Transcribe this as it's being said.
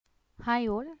Hi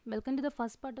all, welcome to the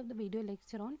first part of the video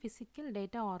lecture on physical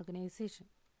data organization.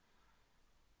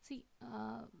 See,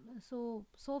 so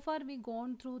far we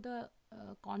gone through the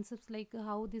concepts like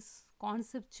how this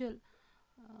conceptual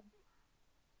uh,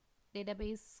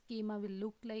 database schema will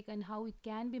look like and how it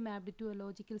can be mapped to a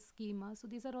logical schema. So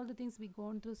these are all the things we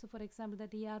gone through. So for example,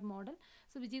 that ER model,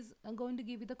 so which is going to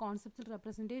give you the conceptual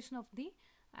representation of the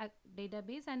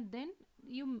database, and then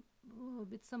you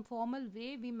with some formal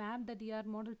way we map that ER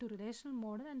model to relational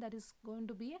model, and that is going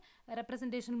to be a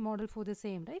representational model for the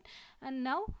same, right? And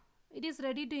now it is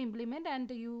ready to implement, and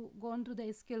you gone through the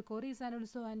SQL queries and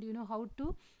also, and you know how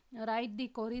to write the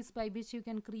queries by which you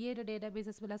can create a database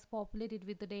as well as populate it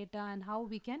with the data, and how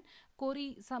we can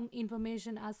query some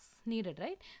information as needed,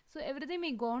 right? So everything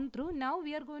we gone through. Now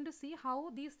we are going to see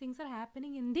how these things are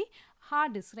happening in the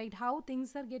hard disk, right? How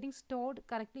things are getting stored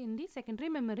correctly in the secondary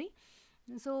memory.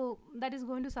 So that is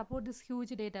going to support this huge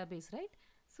database, right?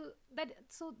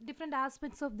 So different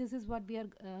aspects of this is what we are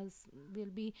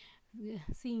will be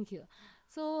seeing here.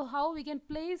 So how we can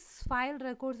place file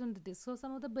records on the disk. So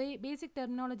some of the basic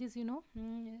terminologies,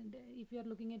 if you are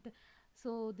looking at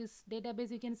so this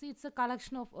database, you can see it's a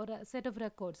collection of or a set of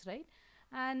records, right?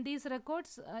 And these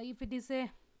records, if it is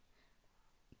a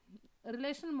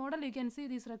relational model, you can see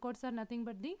these records are nothing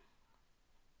but the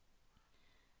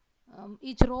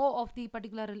each row of the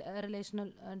particular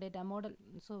relational data model.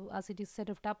 So as it is set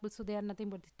of tuples, so they are nothing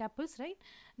but the tuples, right?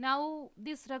 Now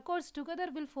these records together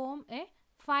will form a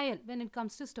file when it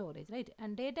comes to storage, right?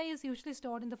 And data is usually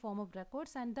stored in the form of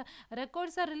records, and the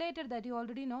records are related, that you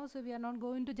already know. So we are not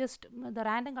going to just the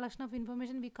random collection of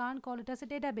information, we can't call it as a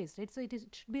database, right? So it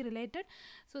should be related.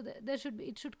 So there should be,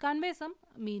 it should convey some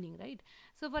meaning, right?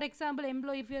 So for example,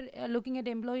 employee, if you're looking at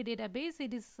employee database,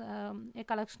 it is a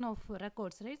collection of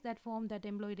records, right, that form that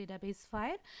employee database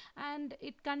file, and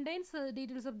it contains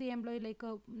details of the employee, like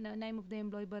name of the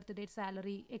employee, birth date,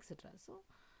 salary, etc. So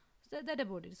that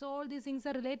about it. So all these things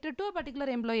are related to a particular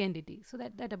employee entity. So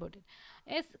that about it.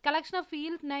 A collection of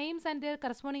field names and their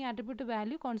corresponding attribute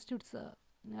value constitutes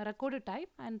record type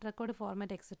and record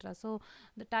format, etc. So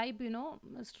the type,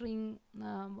 string,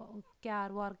 char,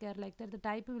 var, char, like that, the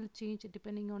type will change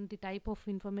depending on the type of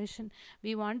information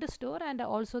we want to store, and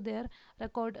also their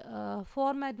record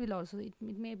format will also, it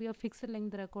may be a fixed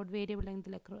length record, variable length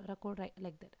record,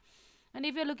 like that. And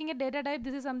if you're looking at data type,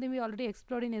 this is something we already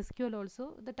explored in SQL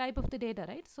also, the type of the data,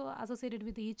 right? So associated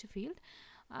with each field.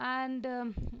 And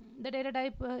the data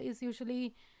type is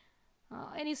usually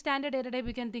any standard data type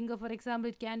we can think of. For example,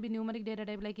 it can be numeric data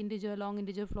type like integer, long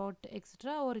integer, float,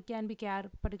 etc. Or it can be char,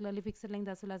 particularly fixed length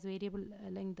as well as variable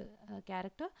length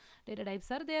character. Data types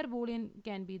are there, boolean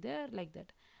can be there, like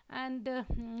that. And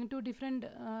two different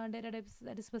data types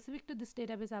that is specific to this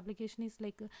database application is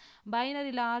like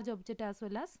binary large object as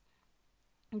well as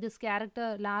this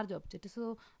character large object.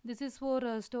 So this is for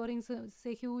storing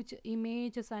say huge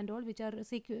images and all, which are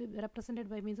represented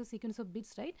by means of sequence of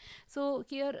bits, right? So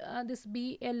here this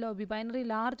BLOB, binary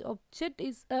large object,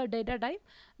 is a data type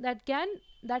that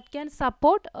can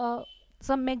support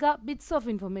some megabits of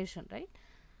information, right?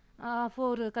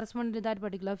 For corresponding to that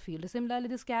particular field. Similarly,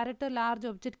 this character large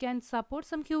object can support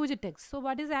some huge text. So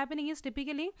what is happening is,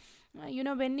 typically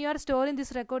when you are storing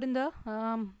this record in the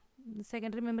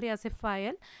secondary memory as a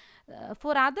file,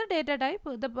 for other data type,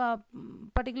 the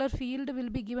particular field will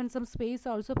be given some space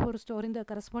also for storing the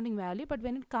corresponding value. But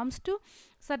when it comes to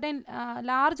certain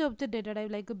large object data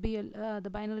type like the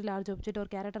binary large object or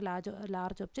character large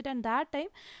object, and that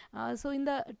time, so in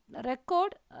the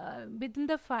record within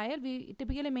the file, we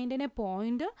typically maintain a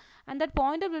pointer, and that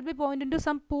pointer will be pointed to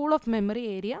some pool of memory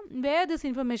area where this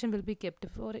information will be kept.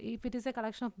 For if it is a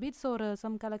collection of bits or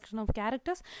some collection of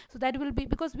characters, so that will be,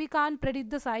 because we can't predict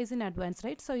the size in advance,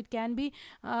 right? So it can be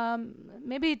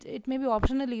maybe it may be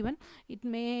optional even. It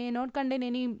may not contain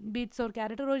any bits or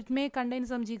character, or it may contain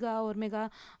some giga or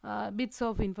mega bits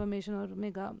of information, or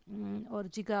mega or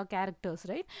giga characters,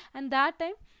 right? And that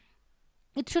time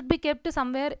it should be kept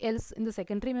somewhere else in the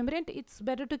secondary memory, and it's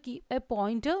better to keep a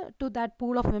pointer to that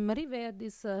pool of memory where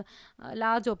this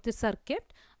large objects are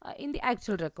kept in the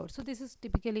actual record. So this is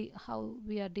typically how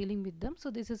we are dealing with them.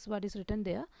 So this is what is written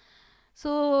there.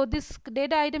 So this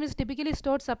data item is typically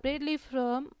stored separately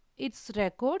from its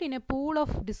record in a pool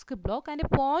of disk block, and a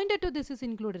pointer to this is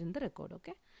included in the record.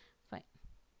 Okay, fine.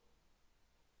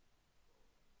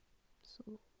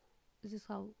 So this is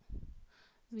how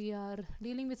we are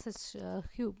dealing with such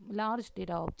huge large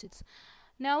data objects.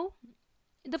 Now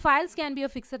the files can be a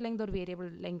fixed length or variable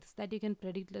lengths that you can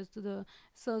predict as to the,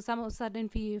 so some certain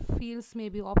fields may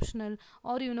be optional,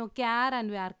 or char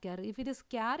and varchar. If it is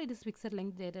char, it is fixed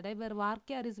length data type, where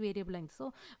varchar is variable length.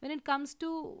 So when it comes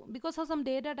to, because of some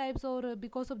data types, or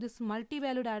because of this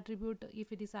multi-valued attribute,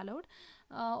 if it is allowed,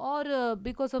 or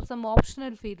because of some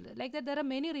optional field like that, there are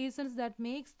many reasons that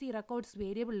makes the records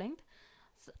variable length.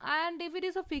 And if it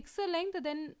is a fixed length,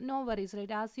 then no worries, right?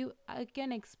 As you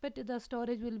can expect, the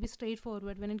storage will be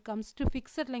straightforward when it comes to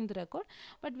fixed length record.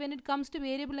 But when it comes to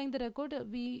variable length record,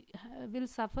 we will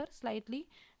suffer slightly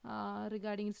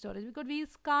regarding storage, because we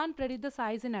can't predict the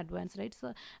size in advance, right?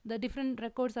 So the different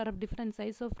records are of different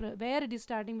size, so where it is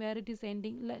starting, where it is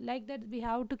ending, like that we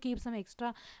have to keep some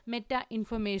extra meta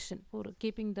information for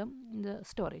keeping them in the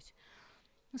storage.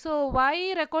 So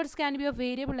why records can be of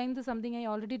variable length is something I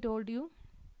already told you.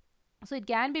 So it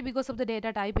can be because of the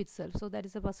data type itself. So that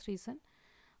is the first reason.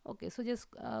 Okay, so just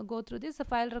go through this. The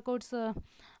file records are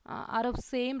of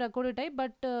same record type,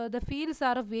 but the fields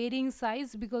are of varying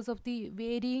size because of the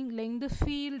varying length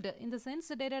field. In the sense,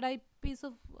 the data type is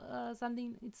of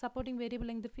something, it's supporting variable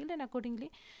length field, and accordingly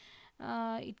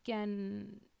it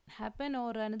can happen.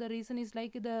 Or another reason is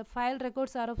like the file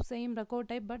records are of same record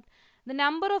type, but the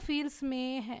number of fields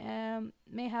may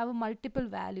have multiple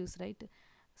values, right?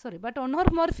 Sorry, but one or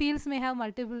more fields may have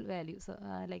multiple values,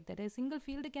 like that. A single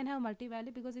field can have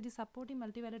multi-value because it is supporting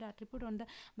multi-valued attribute on the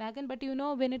backend. But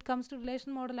when it comes to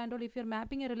relation model and all, if you're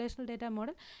mapping a relational data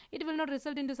model, it will not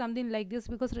result into something like this,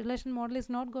 because relation model is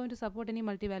not going to support any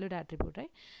multi-valued attribute,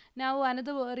 right? Now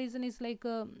another reason is like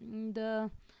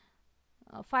the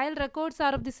file records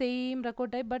are of the same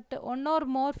record type, but one or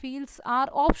more fields are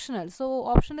optional. So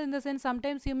optional in the sense,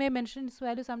 sometimes you may mention its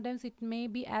value, sometimes it may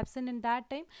be absent in that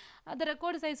time. The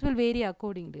record size will vary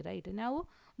accordingly, right? Now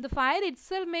the file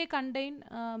itself may contain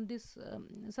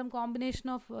some combination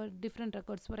of different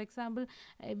records. For example,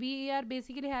 we are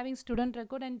basically having student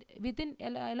record, and within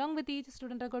along with each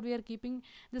student record we are keeping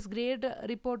this grade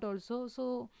report also.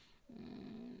 So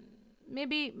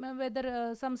maybe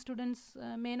whether some students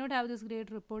may not have this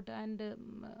grade report, and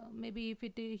maybe if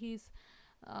he's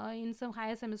in some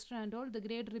higher semester and all, the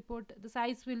grade report, the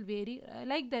size will vary,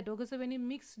 like that. Okay, so when you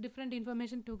mix different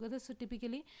information together, so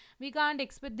typically we can't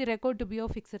expect the record to be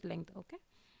of fixed length. Okay,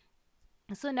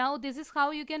 so now this is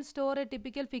how you can store a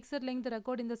typical fixed length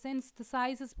record, in the sense the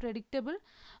size is predictable.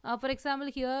 For example,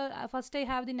 here first I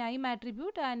have the name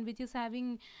attribute, and which is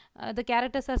having the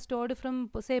characters are stored from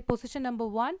say position number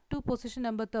 1 to position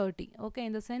number 30. Okay,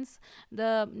 in the sense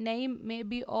the name may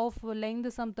be of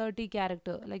length some 30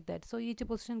 character, like that. So each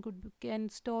position can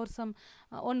store some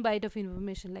 1 byte of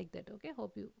information, like that. Okay,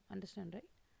 hope you understand, right?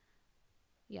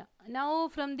 Yeah, now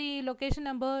from the location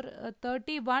number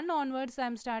 31 onwards, I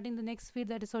am starting the next field,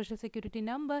 that is social security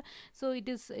number. So it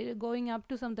is going up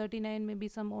to some 39, maybe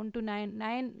some 1 to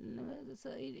 9. So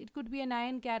it could be a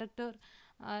 9 character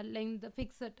length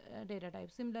fixed data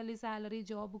type. Similarly, salary,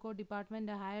 job code, department,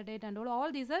 hire date, and all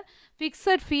these are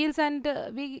fixed fields, and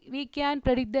we can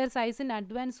predict their size in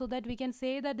advance, so that we can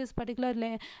say that this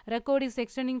particular record is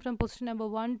extending from position number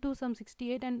 1 to some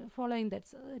 68, and following that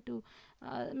to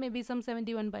maybe some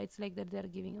 71 bytes, like that they are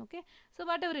giving. Okay, so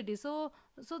whatever it is, so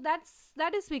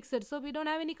that is fixed. So we don't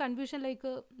have any confusion like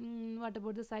what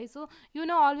about the size. So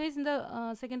always in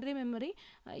the secondary memory,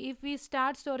 if we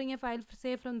start storing a file,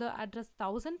 say from the address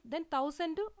 1000, then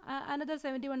 1000 to another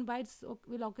 71 bytes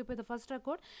will occupy the first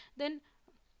record, then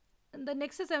the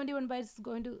next 71 bytes is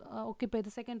going to occupy the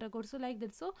second record. So like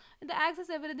that. So in the access,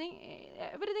 everything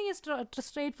is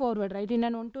straightforward, right? In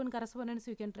an one-to-one correspondence,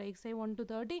 you can try, say 1 to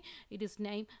 30 it is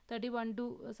name, 31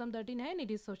 to some 39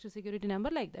 it is social security number,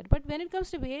 like that. But when it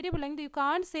comes to variable length, you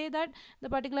can't say that the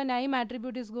particular name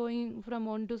attribute is going from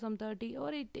 1 to some 30,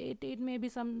 or it may be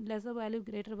some lesser value,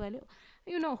 greater value.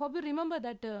 Hope you remember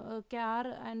that char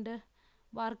and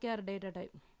varchar data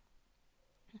type.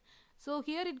 So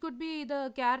here it could be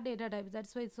the char data type,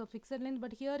 that's why it's a fixed length,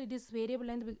 but here it is variable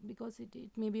length because it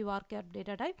may be varchar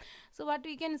data type. So what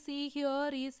we can see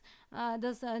here is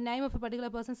the name of a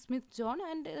particular person, Smith John,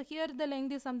 and here the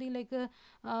length is something like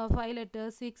 5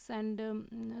 letters, 6,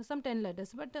 and some 10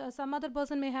 letters, but some other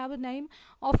person may have a name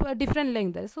of a different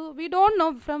length. So we don't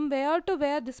know from where to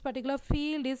where this particular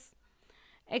field is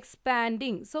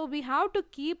expanding. So we have to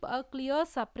keep a clear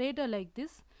separator like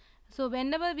this. So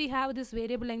whenever we have this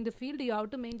variable length field, you have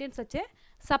to maintain such a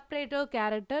separator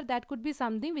character. That could be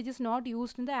something which is not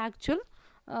used in the actual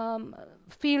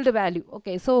field value.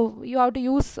 Okay, so you have to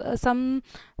use some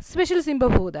special symbol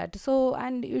for that. So,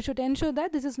 and you should ensure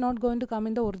that this is not going to come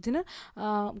in the original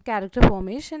character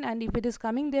formation, and if it is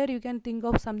coming there, you can think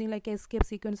of something like escape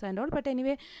sequence and all, but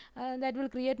anyway, that will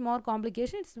create more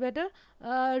complication. It's better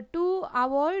to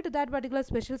avoid that particular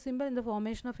special symbol in the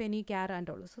formation of any char and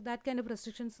all. So that kind of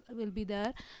restrictions will be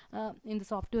there in the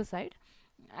software side.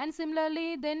 And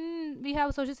similarly, then we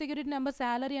have social security number,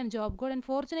 salary, and job code. And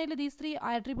fortunately, these three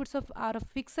attributes are of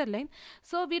fixed length,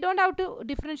 so we don't have to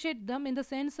differentiate them, in the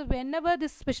sense of whenever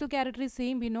this special character is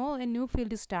same, we know a new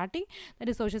field is starting, that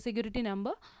is social security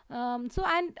number. So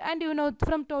and you know,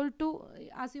 from 12 to,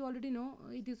 as you already know,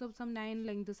 it is of some 9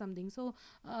 length or something. So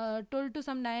 12 to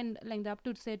some 9 length up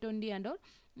to say 20 and all.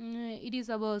 It is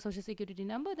our social security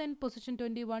number. Then position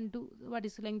 21 to what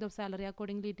is length of salary,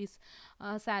 accordingly it is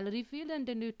salary field, and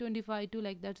then 25 to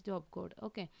like that job code.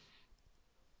 Okay,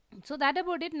 so that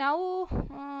about it. Now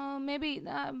maybe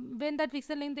when that fixed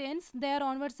length ends, there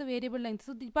onwards the variable length.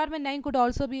 So department 9 could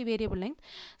also be variable length.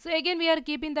 So again we are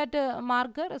keeping that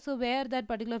marker, so where that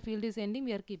particular field is ending,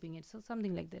 we are keeping it. So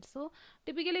something like that. So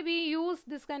typically we use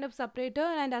this kind of separator,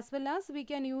 and as well as we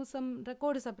can use some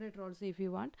record separator also if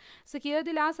you want. So here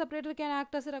the last separator can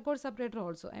act as a record separator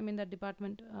also, I mean that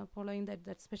department following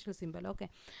that special symbol. Okay,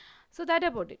 so that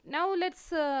about it. Now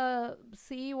let's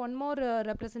see one more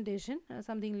representation,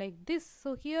 something like this.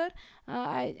 So here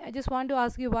I just want to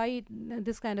ask you why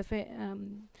this kind of a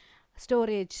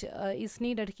storage is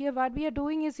needed. Here what we are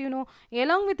doing is, you know,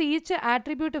 along with each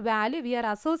attribute value, we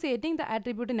are associating the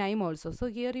attribute name also. So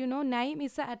here, you know, name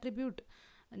is the attribute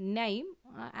name,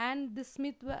 and this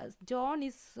Smith John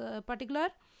is particular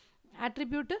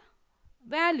attribute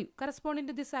value corresponding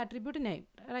to this attribute name,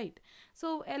 right?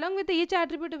 So along with each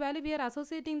attribute value, we are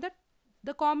associating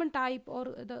the common type or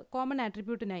the common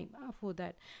attribute name for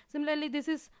that. Similarly, this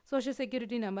is social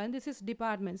security number, and this is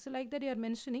department. So like that you are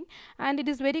mentioning, and it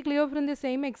is very clear from the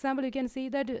same example. You can see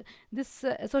that this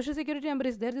social security number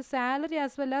is there, the salary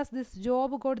as well as this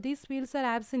job code, these fields are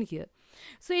absent here.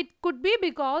 So it could be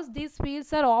because these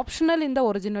fields are optional in the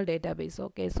original database.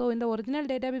 Okay, so in the original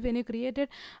database, when you created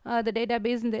the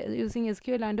database using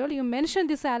SQL and all, you mentioned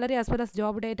the salary as well as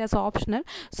job data as optional.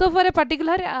 So for a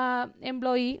particular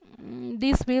employee,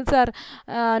 these fields are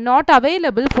not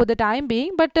available for the time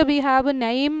being, but we have a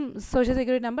name, social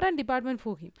security number, and department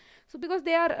for him. So because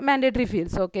they are mandatory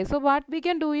fields. Okay, so what we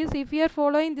can do is, if we are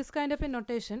following this kind of a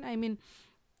notation, I mean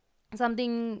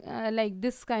something like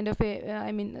this kind of a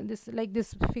I mean this like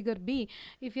this figure B,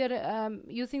 if you are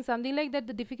using something like that,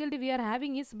 the difficulty we are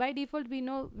having is, by default we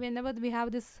know whenever we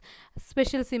have this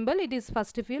special symbol, it is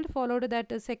first field followed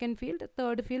that second field,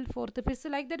 third field, fourth field. So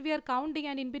like that we are counting,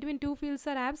 and in between two fields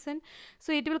are absent,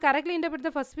 so it will correctly interpret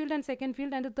the first field and second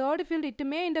field, and the third field it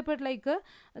may interpret like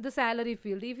the salary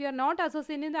field if you are not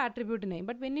associating the attribute name.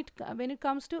 But when it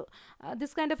comes to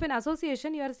this kind of an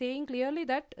association, you are saying clearly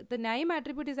that the name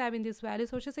attribute is having this value,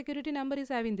 social security number is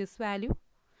having this value,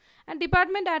 and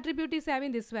department attribute is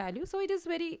having this value. So it is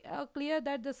very clear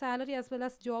that the salary as well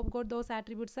as job code, those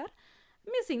attributes are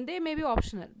missing. They may be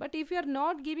optional, but if you are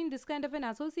not giving this kind of an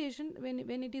association,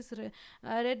 when it is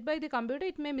read by the computer,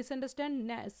 it may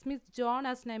misunderstand Smith John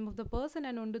as name of the person,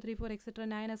 and 1 2 3 4 etc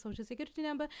 9 as social security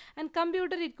number, and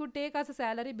computer it could take as a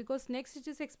salary, because next it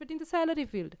is expecting the salary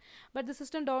field, but the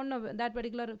system don't know that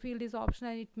particular field is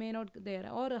optional, it may not there,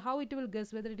 or how it will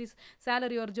guess whether it is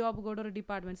salary or job code or a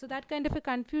department. So that kind of a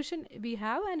confusion we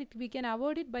have, and we can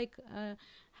avoid it by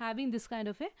having this kind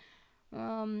of a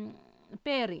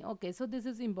pairing. Okay, so this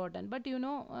is important, but you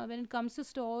know, when it comes to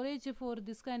storage for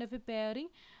this kind of a pairing,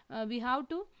 we have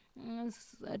to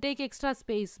take extra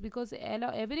space, because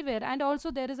everywhere, and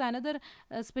also there is another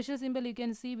special symbol you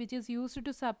can see, which is used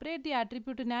to separate the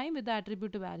attribute name with the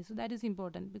attribute value. So that is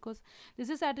important, because this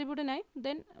is attribute name,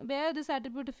 then where this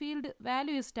attribute field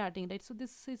value is starting, right? So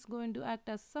this is going to act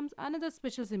as some another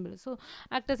special symbol, so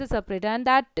act as a separator, and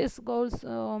that is goes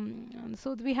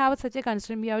so we have such a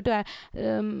constraint. We have to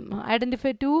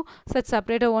identify two such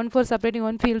separator, one for separating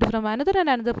one field from another, and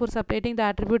another for separating the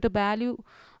attribute value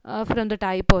from the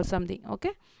type or something.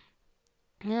 Okay,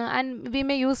 and we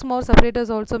may use more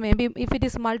separators also, maybe if it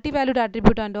is multi-valued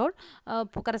attribute and all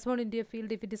corresponding to a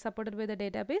field, if it is supported by the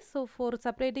database. So for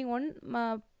separating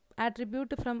one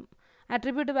attribute from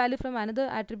attribute value from another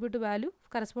attribute value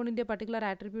corresponding to a particular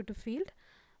attribute field,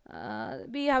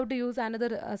 we have to use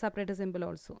another separator symbol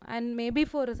also, and maybe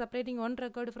for separating one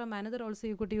record from another also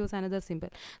you could use another symbol.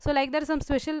 So like there are some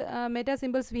special meta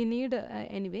symbols we need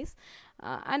anyways.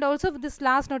 And also this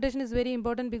last notation is very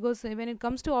important, because when it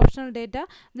comes to optional data,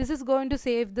 this is going to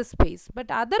save the space. But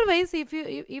otherwise, if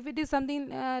it is something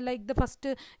like the first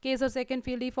case or second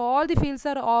field, if all the fields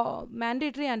are all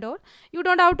mandatory and all, you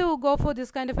don't have to go for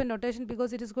this kind of a notation,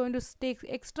 because it is going to take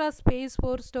extra space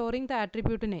for storing the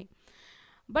attribute name.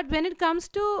 But when it comes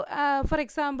to for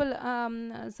example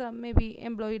some maybe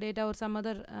employee data or some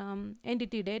other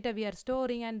entity data we are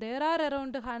storing, and there are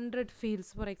around 100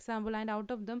 fields for example, and out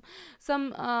of them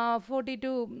some 40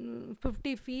 to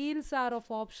 50 fields are of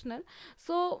optional.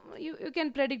 So you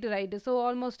can predict, right? So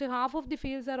almost half of the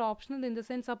fields are optional, in the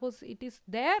sense, suppose it is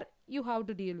there, you have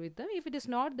to deal with them. If it is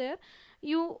not there,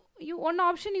 you one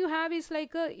option you have is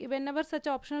like whenever such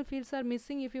optional fields are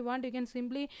missing, if you want, you can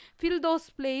simply fill those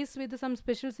place with some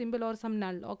special symbol or some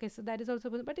null. Okay, so that is also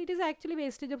possible, but it is actually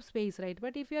wastage of space, right?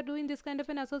 But if you are doing this kind of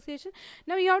an association,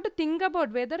 now you have to think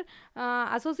about whether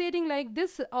associating like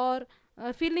this or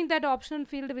filling that optional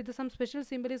field with some special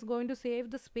symbol is going to save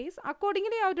the space.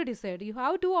 Accordingly you have to decide. You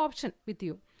have two options with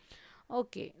you.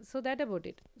 Okay, so that about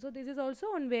it. So this is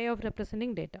also one way of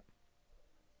representing data.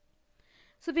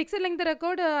 So fixed length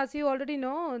record, as you already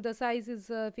know, the size is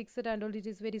fixed and all. It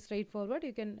is very straightforward.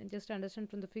 You can just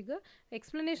understand from the figure.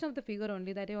 Explanation of the figure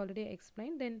only, that I already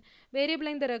explained. Then variable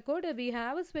length record, we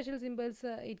have special symbols.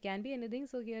 It can be anything.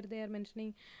 So here they are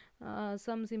mentioning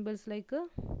some symbols like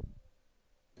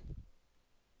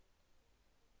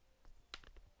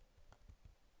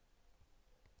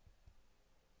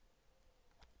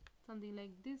something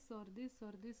like this or this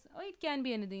or this. Oh, it can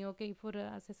be anything. Okay, for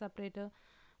as a separator.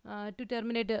 To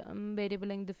terminate variable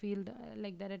length the field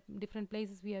like that at different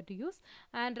places we have to use.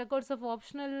 And records of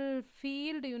optional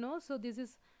field, so this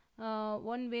is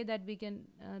one way that we can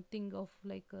think of,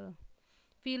 like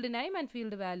field name and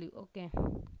field value. Okay,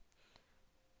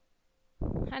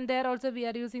 and there also we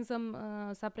are using some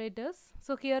separators.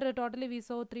 So here totally we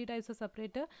saw 3 types of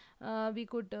separator. We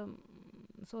could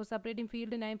so separating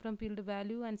field name from field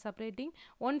value, and separating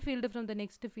one field from the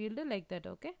next field, like that.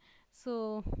 Okay,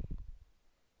 so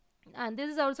and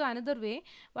this is also another way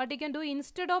what you can do.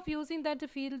 Instead of using that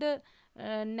field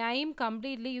name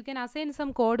completely, you can assign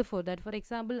some code for that. For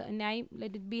example, name,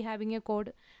 let it be having a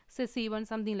code, say C1,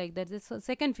 something like that. This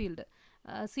second field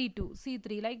C2,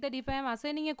 C3, like that. If I am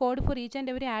assigning a code for each and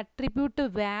every attribute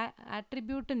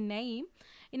name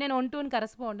in an one-to-one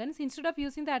correspondence, instead of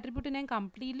using the attribute name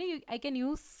completely, I can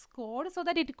use code so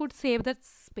that it could save that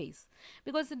space,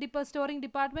 because storing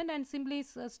department and simply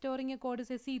storing a code,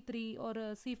 say C3 or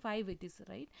C5 it is,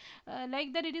 right?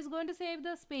 Like that it is going to save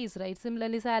the space, right?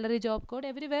 Similarly, salary, job code,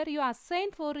 everywhere you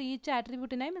assign for each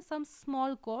attribute name some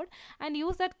small code and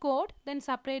use that code, then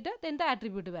separator, then the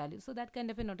attribute value. So that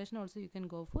kind of a notation also you can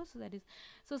go for. So that is,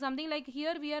 so something like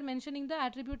here we are mentioning the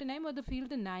attribute name or the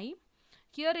field name.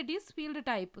 Here it is field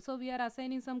type, so we are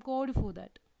assigning some code for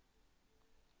that.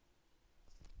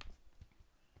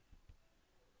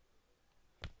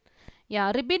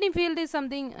 Yeah, repeating field is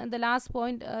something, the last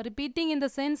point, repeating in the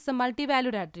sense the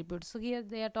multi-valued attributes. So here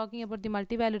they are talking about the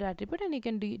multi-valued attribute, and you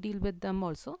can deal with them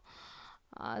also,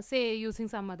 say using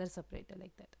some other separator,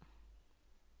 like that.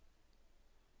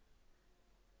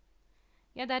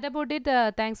 Yeah, that about it.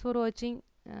 Thanks for watching.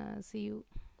 See you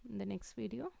in the next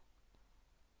video.